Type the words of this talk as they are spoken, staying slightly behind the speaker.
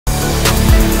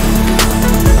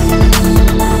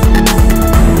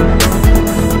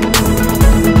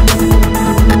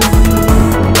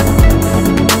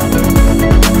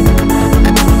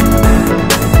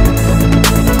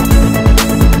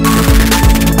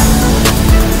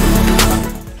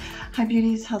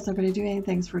how's everybody doing?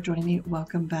 Thanks for joining me.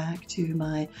 Welcome back to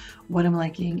my what I'm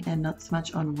liking and not so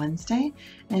much on Wednesday.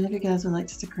 And if you guys would like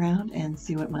to stick around and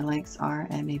see what my likes are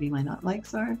and maybe my not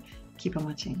likes are, keep on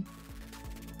watching.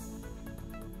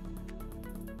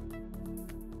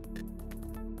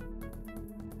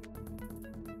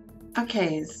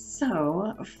 Okay,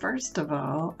 so first of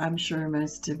all, I'm sure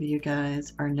most of you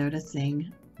guys are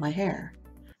noticing my hair.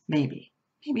 Maybe,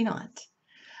 maybe not.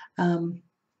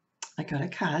 I got a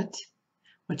cut,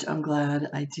 which I'm glad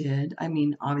I did. I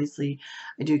mean, obviously,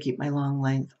 I do keep my long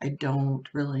length. I don't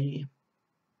really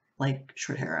like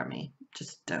short hair on me.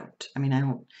 Just don't. I mean, I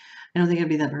don't think I'd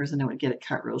be that person that would get it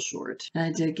cut real short. And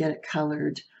I did get it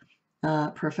colored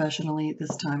professionally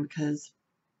this time because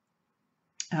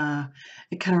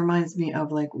it kind of reminds me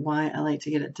of like why I like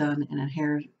to get it done in a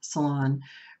hair salon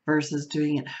versus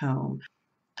doing it home.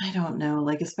 I don't know,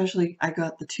 like especially I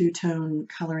got the two-tone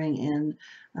coloring in.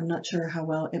 I'm not sure how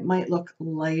well, it might look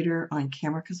lighter on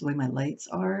camera because the way my lights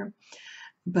are,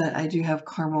 but I do have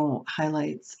caramel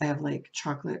highlights. I have like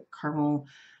chocolate caramel.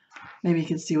 Maybe you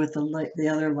can see with the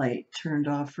other light turned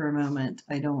off for a moment.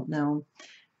 I don't know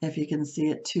if you can see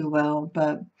it too well,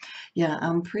 but yeah,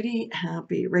 I'm pretty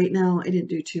happy. Right now, I didn't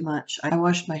do too much. I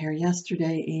washed my hair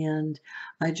yesterday and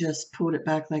I just pulled it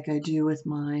back like I do with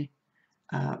my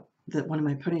one of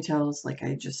my ponytails. Like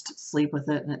I just sleep with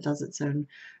it and it does its own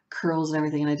curls and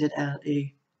everything. And I did add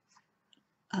a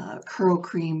curl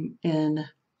cream in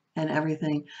and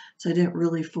everything. So I didn't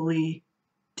really fully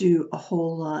do a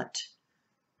whole lot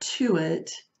to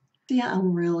it. Yeah,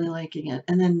 I'm really liking it.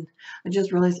 And then I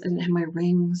just realized I didn't have my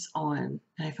rings on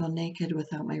and I felt naked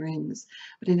without my rings.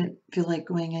 But I didn't feel like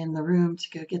going in the room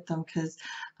to go get them because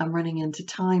I'm running into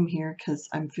time here because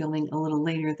I'm filming a little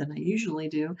later than I usually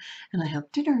do and I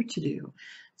have dinner to do.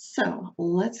 So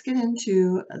let's get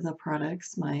into the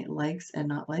products, my likes and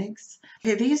not likes.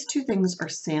 Okay, these two things are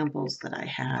samples that I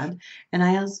had, and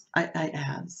I asked.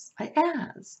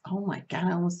 Oh my God,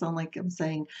 I almost sound like I'm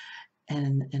saying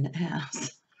an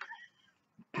ass.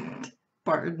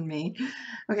 Pardon me.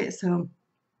 Okay, so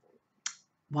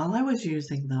while I was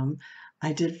using them,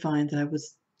 I did find that I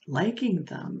was liking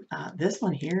them. This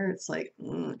one here, it's like,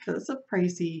 because it's a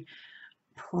pricey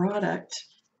product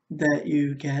that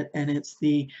you get, and it's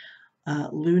the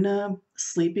Luna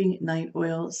Sleeping Night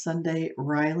Oil Sunday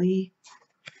Riley,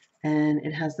 and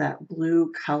it has that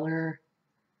blue color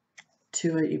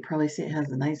to it. You probably see it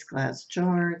has a nice glass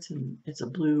jar. It's a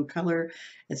blue color.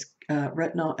 It's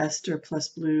retinol ester plus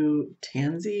blue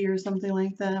tansy or something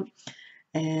like that.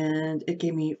 And it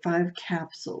gave me 5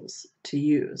 capsules to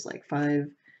use, like 5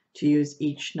 to use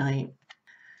each night.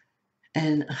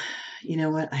 And you know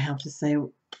what? I have to say,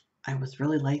 I was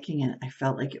really liking it. I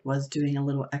felt like it was doing a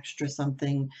little extra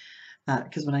something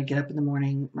because when I get up in the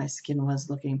morning, my skin was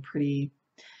looking pretty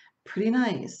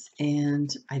nice, and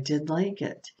I did like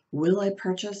it. Will I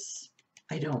purchase?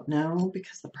 I don't know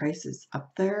because the price is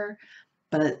up there,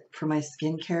 but for my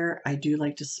skincare, I do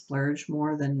like to splurge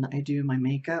more than I do my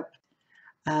makeup.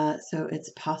 So it's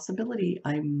a possibility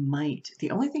I might.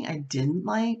 The only thing I didn't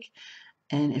like,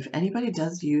 and if anybody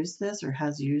does use this or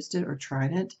has used it or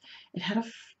tried it, it had a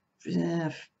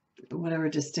whatever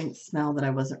distinct smell that I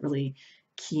wasn't really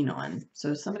keen on.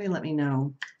 So somebody let me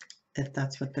know if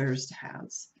that's what theirs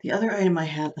has. The other item I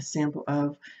had a sample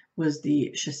of was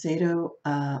the Shiseido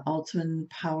Ultimate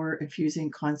Power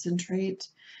Infusing Concentrate,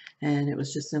 and it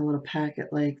was just in a little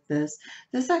packet like this.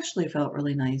 This actually felt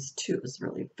really nice too. It was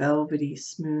really velvety,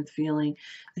 smooth feeling.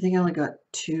 I think I only got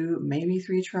 2, maybe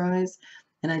 3 tries,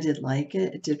 and I did like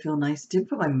it. It did feel nice. It did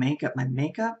put my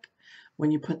makeup,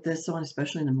 when you put this on,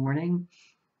 especially in the morning,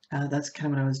 that's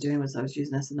kind of what I was doing, was I was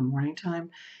using this in the morning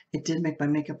time. It did make my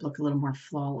makeup look a little more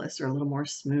flawless or a little more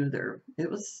smoother.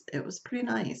 It was pretty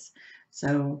nice.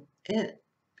 So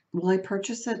will I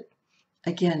purchase it?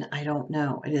 Again, I don't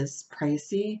know. It is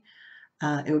pricey.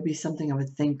 It would be something I would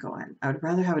think on. I would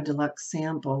rather have a deluxe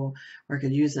sample where I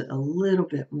could use it a little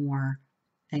bit more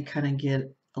and kind of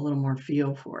get a little more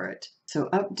feel for it. So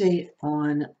update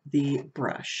on the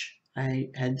brush. I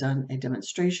had done a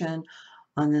demonstration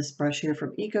on this brush here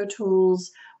from Eco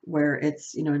Tools, where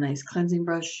it's, a nice cleansing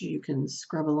brush. You can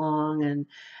scrub along, and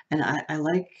I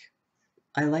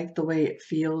like the way it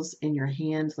feels in your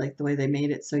hand, like the way they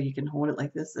made it so you can hold it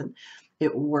like this, and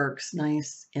it works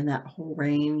nice in that whole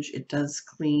range. It does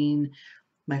clean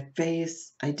my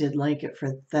face. I did like it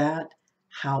for that.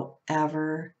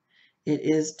 However, it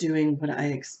is doing what I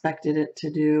expected it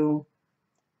to do,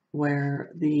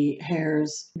 where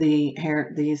these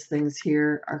things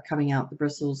here are coming out. The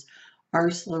bristles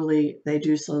they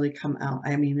do slowly come out.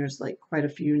 I mean, there's like quite a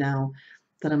few now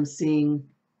that I'm seeing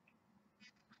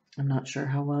I'm not sure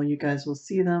how well you guys will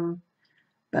see them,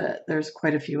 but there's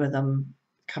quite a few of them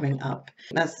coming up.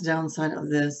 That's the downside of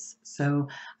this. So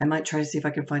I might try to see if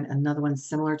I can find another one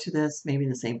similar to this, maybe in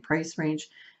the same price range.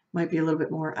 Might be a little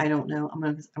bit more. I don't know. I'm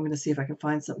gonna see if I can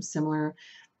find something similar.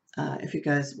 If you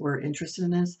guys were interested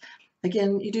in this,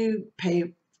 again, you do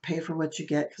pay for what you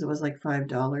get because it was like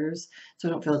 $5, so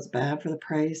I don't feel it's bad for the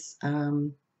price.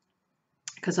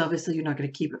 Because obviously you're not going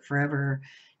to keep it forever.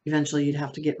 Eventually you'd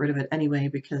have to get rid of it anyway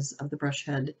because of the brush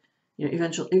head. You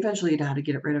know, eventually you'd have to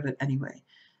get rid of it anyway.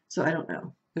 So I don't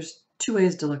know. There's two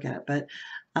ways to look at it, but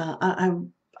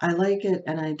I like it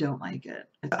and I don't like it.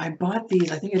 I bought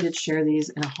these. I think I did share these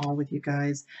in a haul with you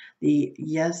guys. The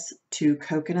Yes to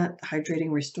Coconut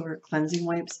Hydrating Restore Cleansing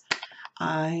Wipes.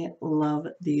 I love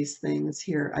these things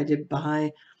here. I did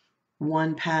buy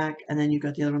one pack and then you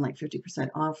got the other one like 50%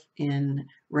 off in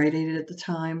Rite Aid at the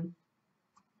time.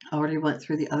 I already went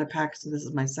through the other pack, so this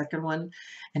is my second one,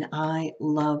 and I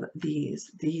love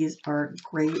these. These are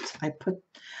great. I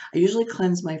usually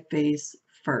cleanse my face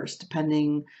first,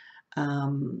 depending,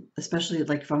 especially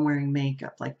like if I'm wearing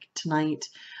makeup. Like tonight,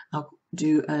 I'll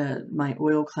do my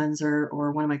oil cleanser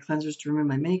or one of my cleansers to remove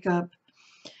my makeup,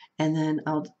 and then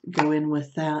I'll go in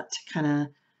with that to kind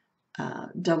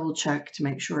of double check to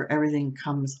make sure everything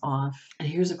comes off. And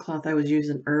here's a cloth I was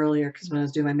using earlier because when I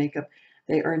was doing my makeup,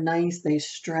 they are nice, they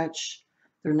stretch,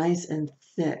 they're nice and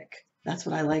thick. That's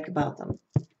what I like about them.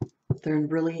 They're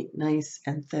really nice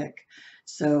and thick.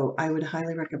 So I would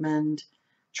highly recommend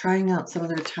trying out some of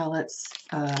their towelettes,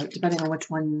 depending on which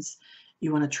ones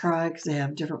you want to try, because they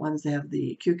have different ones. They have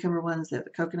the cucumber ones, they have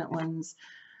the coconut ones.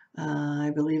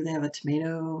 I believe they have a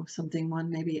tomato something one,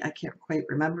 maybe. I can't quite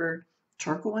remember.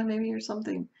 Charcoal one, maybe, or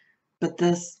something. But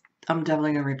this, I'm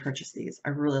definitely going to repurchase these. I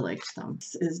really liked them.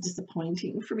 This is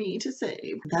disappointing for me to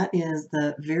say. That is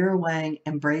the Vera Wang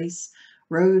Embrace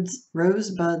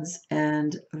Rosebuds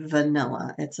and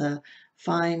Vanilla. It's a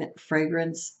fine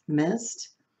fragrance mist.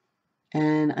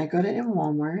 And I got it in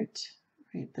Walmart.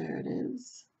 Right there it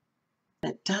is.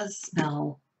 It does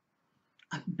smell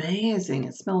amazing.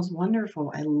 It smells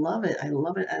wonderful. I love it. I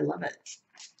love it. I love it.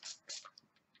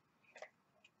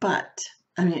 But,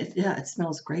 I mean, yeah, it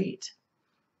smells great.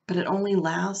 But it only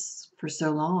lasts for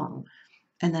so long.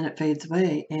 And then it fades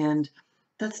away. And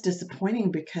that's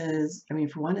disappointing because, I mean,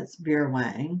 for one, it's Vera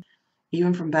Wang.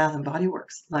 Even from Bath and Body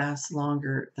Works lasts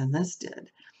longer than this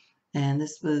did. And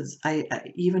this was,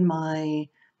 even my,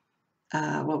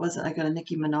 what was it? I got a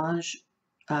Nicki Minaj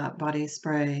body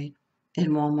spray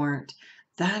in Walmart.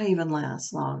 That even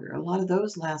lasts longer. A lot of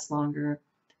those last longer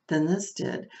than this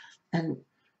did. And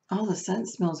all the scent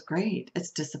smells great.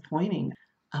 It's disappointing.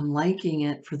 I'm liking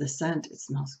it for the scent. It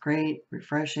smells great,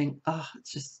 refreshing. Oh,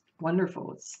 it's just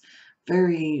wonderful. It's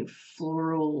very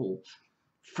floral,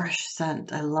 fresh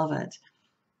scent. I love it.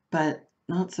 But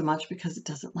not so much because it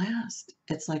doesn't last.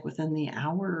 It's like within the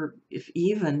hour, if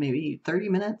even maybe 30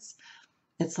 minutes,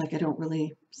 it's like I don't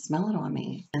really smell it on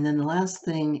me. And then the last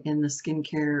thing in the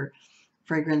skincare,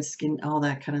 fragrance, skin, all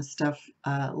that kind of stuff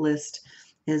list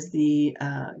is the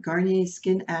Garnier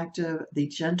Skin Active, the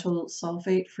Gentle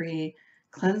Sulfate-Free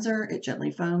Cleanser. It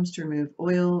gently foams to remove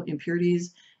oil,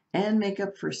 impurities, and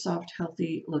makeup for soft,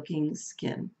 healthy looking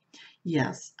skin.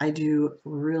 Yes, I do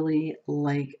really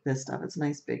like this stuff. It's a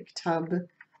nice big tub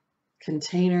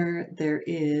container. There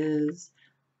is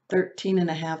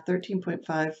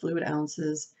 13.5 fluid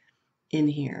ounces in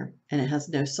here, and it has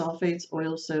no sulfates,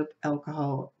 oil, soap,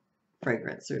 alcohol,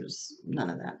 fragrance. There's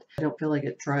none of that. I don't feel like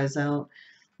it dries out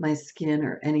my skin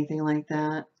or anything like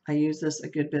that. I use this a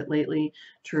good bit lately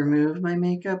to remove my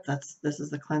makeup. This is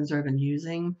the cleanser I've been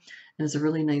using, and it's a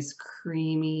really nice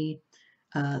creamy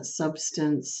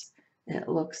substance. It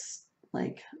looks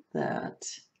like that,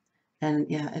 and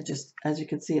yeah, it just, as you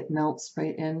can see, it melts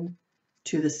right in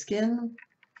to the skin.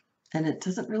 And it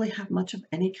doesn't really have much of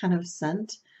any kind of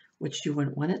scent, which you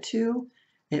wouldn't want it to.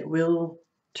 It will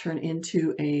turn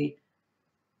into a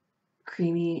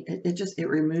creamy, it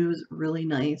removes really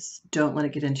nice. Don't let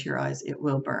it get into your eyes. It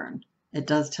will burn. It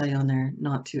does tell you on there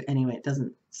not to anyway. It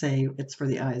doesn't say it's for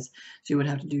the eyes. So you would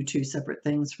have to do two separate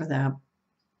things for that.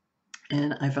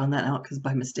 And I found that out because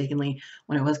by mistakenly,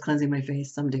 when I was cleansing my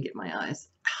face, some did get my eyes.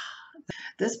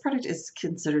 This product is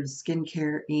considered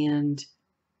skincare and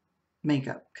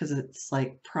makeup because it's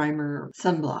like primer,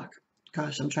 sunblock.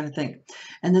 Gosh, I'm trying to think.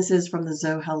 And this is from the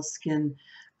Zoe Health Skin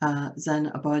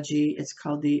Zen Abaji. It's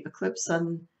called the Eclipse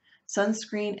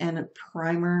Sunscreen and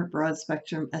Primer Broad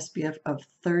Spectrum SPF of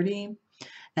 30.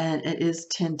 And it is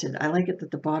tinted. I like it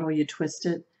that the bottle, you twist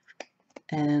it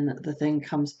and the thing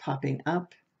comes popping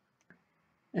up.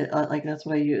 Like that's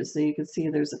what I use. So you can see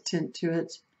there's a tint to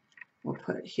it. We'll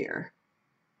put it here.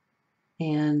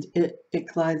 and it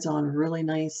glides on really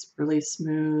nice, really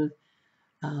smooth.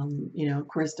 You know, of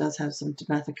course, it does have some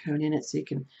dimethicone in it, so you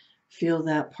can feel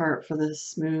that part for the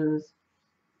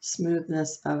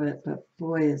smoothness of it. But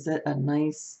boy, is it a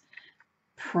nice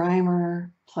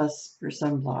primer plus your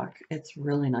sunblock. It's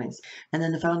really nice. And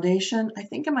then the foundation, I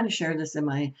think I might have shared this in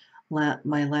my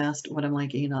last What I'm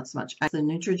Liking Not So Much. The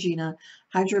Neutrogena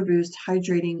Hydro Boost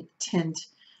Hydrating Tint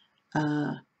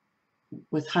uh,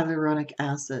 with hyaluronic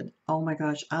acid. Oh my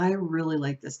gosh, I really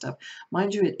like this stuff.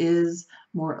 Mind you, it is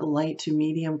more light to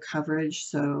medium coverage,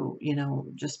 so you know,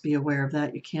 just be aware of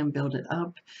that. You can build it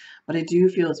up, but I do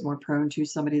feel it's more prone to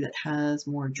somebody that has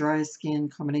more dry skin,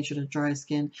 combination of dry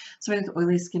skin. Somebody with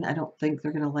oily skin, I don't think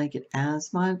they're going to like it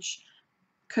as much.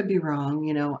 Could be wrong,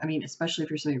 you know. I mean, especially if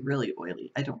you're somebody really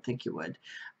oily, I don't think you would.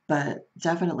 But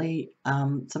definitely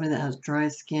somebody that has dry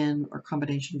skin or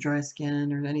combination dry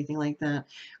skin or anything like that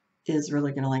is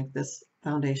really going to like this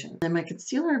foundation. And my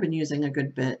concealer I've been using a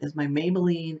good bit is my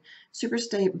Maybelline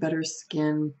Superstay Better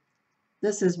Skin.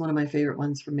 This is one of my favorite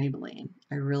ones from Maybelline.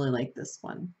 I really like this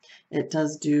one. It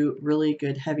does do really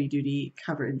good heavy duty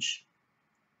coverage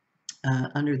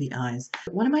under the eyes.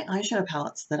 One of my eyeshadow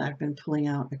palettes that I've been pulling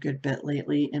out a good bit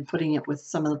lately and putting it with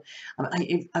some of,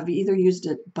 I've either used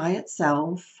it by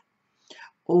itself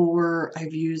or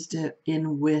I've used it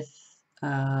in with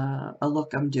a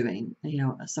look I'm doing, you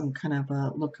know, some kind of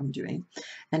a look I'm doing.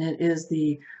 And it is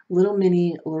the Little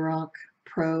Mini Lorac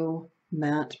Pro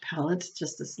Matte Palette,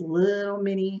 just this little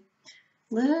mini.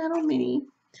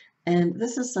 And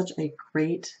this is such a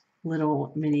great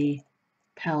little mini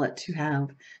palette to have,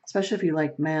 especially if you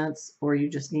like mattes or you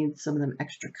just need some of them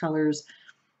extra colors,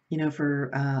 you know,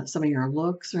 for some of your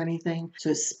looks or anything.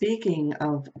 So speaking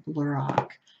of Lorac,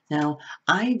 now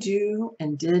I do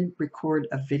and did record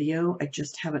a video, I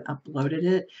just haven't uploaded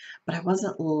it, but I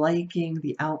wasn't liking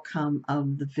the outcome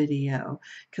of the video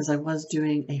because I was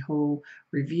doing a whole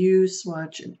review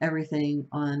swatch and everything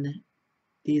on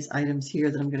these items here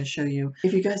that I'm going to show you.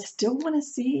 If you guys still want to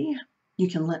see, you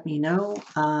can let me know.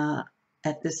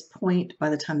 At this point,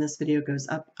 by the time this video goes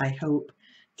up, I hope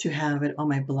to have it on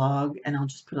my blog, and I'll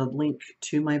just put a link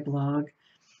to my blog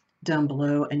down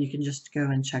below, and you can just go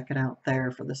and check it out there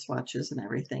for the swatches and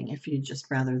everything. If you'd just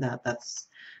rather that, that's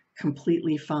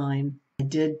completely fine. I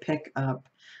did pick up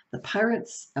the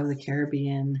Pirates of the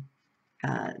Caribbean,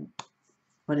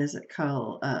 what is it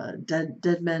called?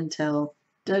 Dead Men Tell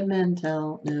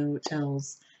No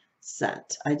Tells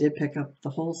set. I did pick up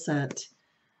the whole set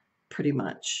pretty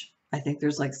much. I think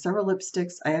there's like several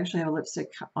lipsticks. I actually have a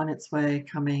lipstick on its way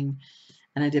coming,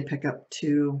 and I did pick up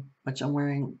two, which I'm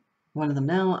wearing one of them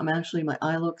now. I'm actually, my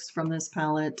eye looks from this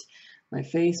palette. My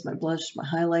face, my blush, my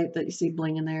highlight that you see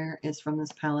bling in there is from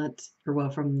this palette, or well,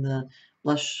 from the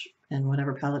blush and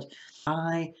whatever palette.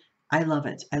 I love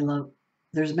it.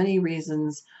 There's many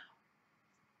reasons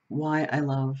why I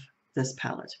love this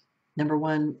palette. Number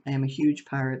one, I am a huge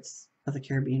Pirates of the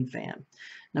Caribbean fan.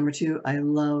 Number two, I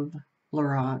love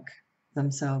Lorac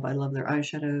themselves. I love their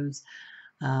eyeshadows.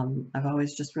 I've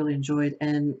always just really enjoyed,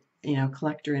 and you know,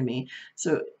 collector in me.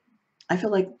 So I feel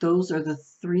like those are the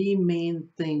three main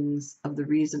things of the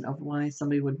reason of why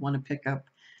somebody would want to pick up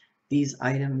these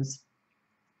items,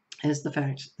 is the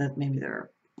fact that maybe they're,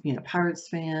 you know, Pirates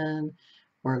fan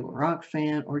or a Lorac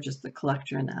fan or just the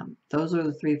collector in them. Those are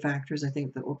the three factors I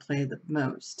think that will play the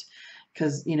most,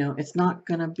 because, you know, it's not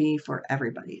going to be for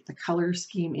everybody. The color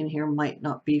scheme in here might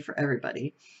not be for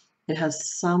everybody. It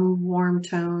has some warm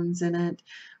tones in it,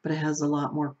 but it has a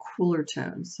lot more cooler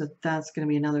tones. So that's going to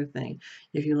be another thing.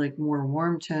 If you like more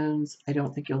warm tones, I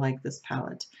don't think you'll like this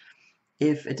palette.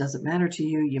 If it doesn't matter to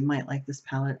you, you might like this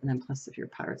palette. And then plus if you're a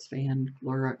Pirates fan,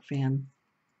 Lorac fan,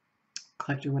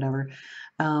 collector, whatever.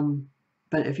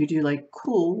 But if you do like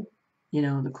cool, you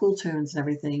know, the cool tones and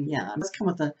everything, yeah. Let's come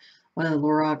with one of the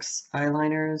Lorac's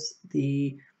eyeliners,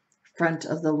 the Front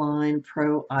of the Line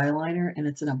Pro eyeliner, and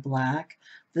it's in a black.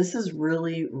 This is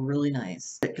really, really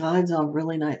nice. It glides on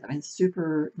really nice. I mean,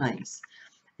 super nice.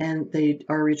 And they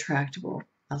are retractable.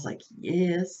 I was like,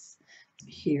 yes.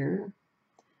 Here,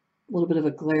 a little bit of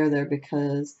a glare there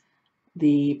because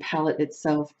the palette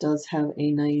itself does have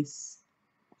a nice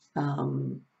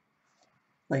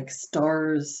like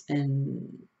stars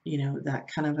and, you know, that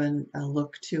kind of a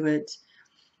look to it.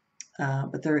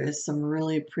 But there is some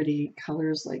really pretty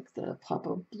colors like the pop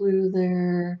of blue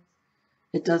there.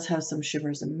 It does have some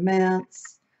shimmers and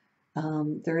mattes.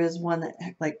 There is one that,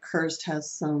 like Cursed, has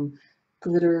some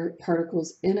glitter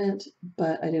particles in it,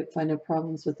 but I didn't find no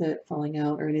problems with it falling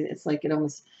out or anything. It's like it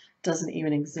almost doesn't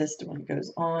even exist when it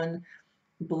goes on.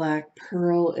 Black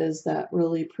Pearl is that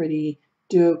really pretty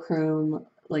duochrome,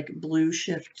 like blue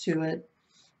shift to it.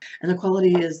 And the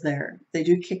quality is there. They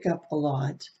do kick up a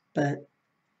lot, but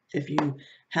if you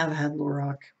have had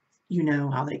Lorac, you know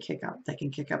how they kick up. They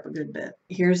can kick up a good bit.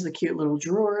 Here's the cute little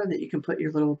drawer that you can put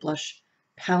your little blush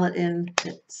palette in.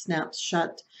 It snaps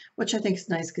shut, which I think is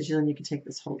nice because then you can take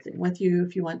this whole thing with you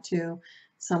if you want to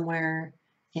somewhere.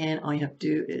 And all you have to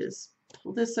do is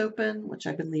pull this open, which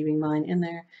I've been leaving mine in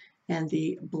there, and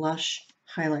the blush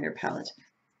highlighter palette.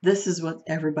 This is what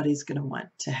everybody's going to want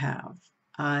to have,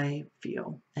 I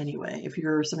feel, anyway. If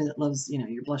you're somebody that loves, you know,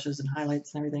 your blushes and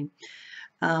highlights and everything.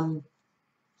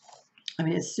 I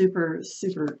mean, it's super,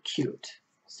 super cute,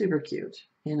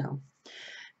 you know.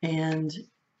 And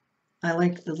I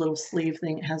like the little sleeve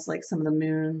thing. It has like some of the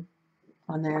moon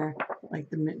on there, like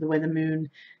the way the moon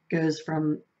goes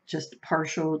from just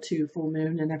partial to full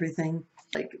moon and everything.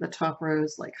 Like the top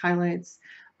rows, like highlights,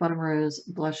 bottom rows,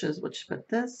 blushes, but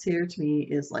this here to me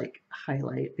is like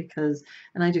highlight because,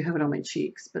 and I do have it on my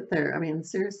cheeks, but there, I mean,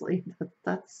 seriously,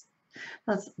 that's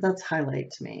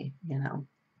highlight to me, you know.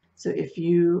 So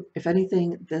if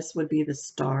anything, this would be the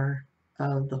star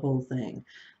of the whole thing.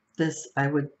 This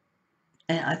and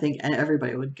I think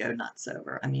everybody would go nuts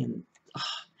over. I mean,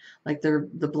 like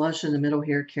the blush in the middle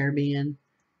here, Caribbean.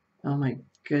 Oh my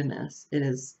goodness, it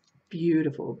is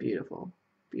beautiful, beautiful,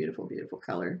 beautiful, beautiful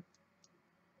color.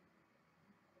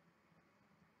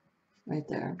 Right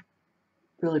there,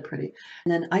 really pretty.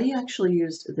 And then I actually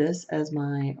used this as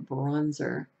my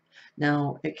bronzer.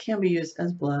 Now it can be used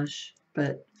as blush,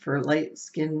 but for light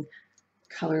skin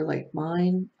color like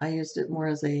mine, I used it more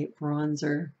as a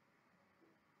bronzer.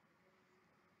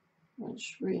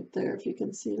 Which right there, if you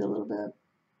can see it a little bit.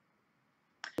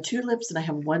 2 lips, and I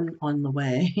have one on the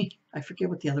way. I forget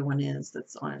what the other one is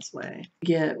that's on its way. You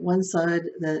get one side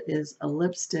that is a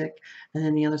lipstick, and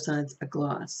then the other side's a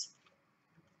gloss.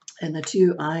 And the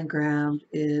 2 I grabbed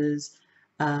is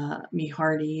Me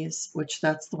Hardy's, which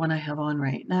that's the one I have on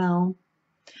right now.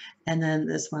 And then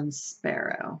this one's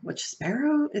Sparrow, which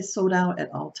Sparrow is sold out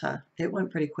at Ulta. It went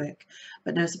pretty quick,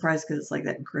 but no surprise because it's like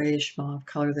that grayish mauve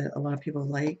color that a lot of people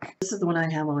like. This is the one I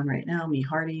have on right now, Me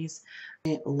Hardy's.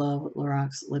 I love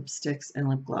Lorac's lipsticks and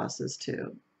lip glosses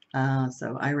too.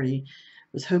 So I already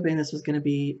was hoping this was going to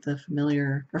be the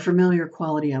familiar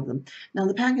quality of them. Now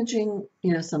the packaging,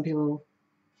 you know, some people,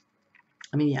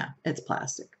 I mean, yeah, it's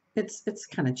plastic. It's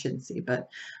kind of chintzy, but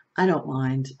I don't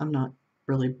mind. I'm not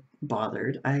really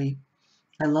bothered. I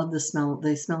love the smell.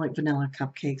 They smell like vanilla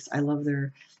cupcakes. I love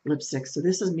their lipsticks. So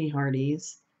this is Me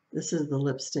Hardy's. This is the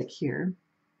lipstick here.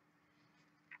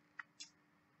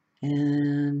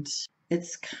 And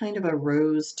it's kind of a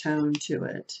rose tone to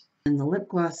it. And the lip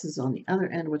gloss is on the other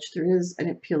end, which there is, I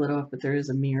didn't peel it off, but there is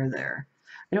a mirror there.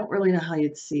 I don't really know how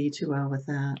you'd see too well with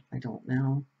that. I don't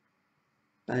know.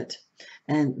 But,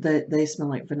 and they smell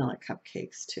like vanilla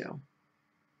cupcakes too.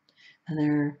 And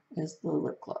there is the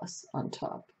lip gloss on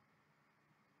top.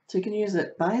 So you can use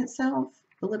it by itself,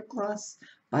 the lip gloss,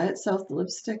 by itself, the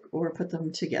lipstick, or put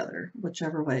them together,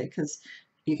 whichever way, because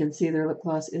you can see their lip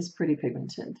gloss is pretty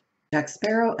pigmented. Jack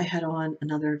Sparrow, I had on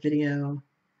another video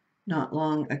not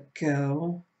long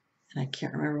ago, and I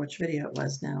can't remember which video it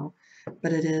was now,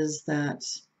 but it is that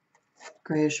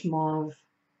grayish mauve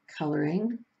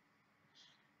coloring,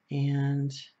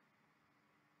 and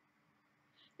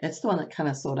it's the one that kind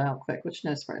of sold out quick, which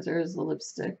no surprise. There is the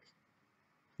lipstick.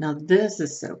 Now this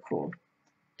is so cool.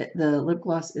 The lip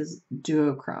gloss is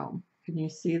duochrome. Can you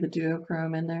see the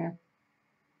duochrome in there?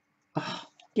 Oh,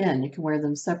 again, you can wear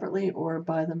them separately or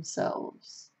by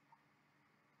themselves.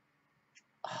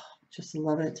 Oh, just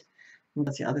love it. And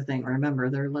that's the other thing. Remember,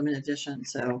 they're limited edition,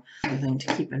 so something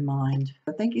to keep in mind.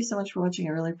 But thank you so much for watching. I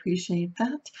really appreciate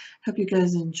that. Hope you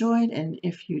guys enjoyed, and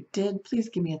if you did, please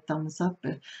give me a thumbs up.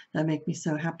 That'd make me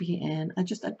so happy, and I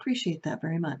appreciate that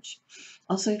very much.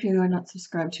 Also, if you are not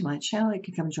subscribed to my channel, you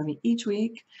can come join me each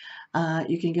week.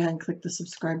 You can go ahead and click the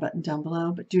subscribe button down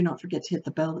below, but do not forget to hit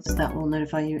the bell. That will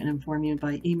notify you and inform you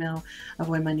by email of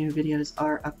when my new videos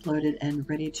are uploaded and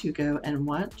ready to go and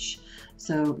watch.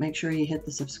 So make sure you hit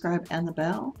the subscribe and the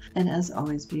bell. And as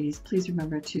always, beauties, please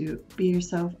remember to be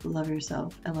yourself, love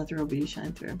yourself, and let the real beauty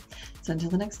shine through. So until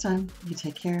the next time, you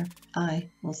take care. I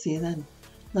will see you then.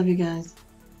 Love you guys.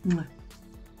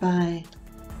 Bye.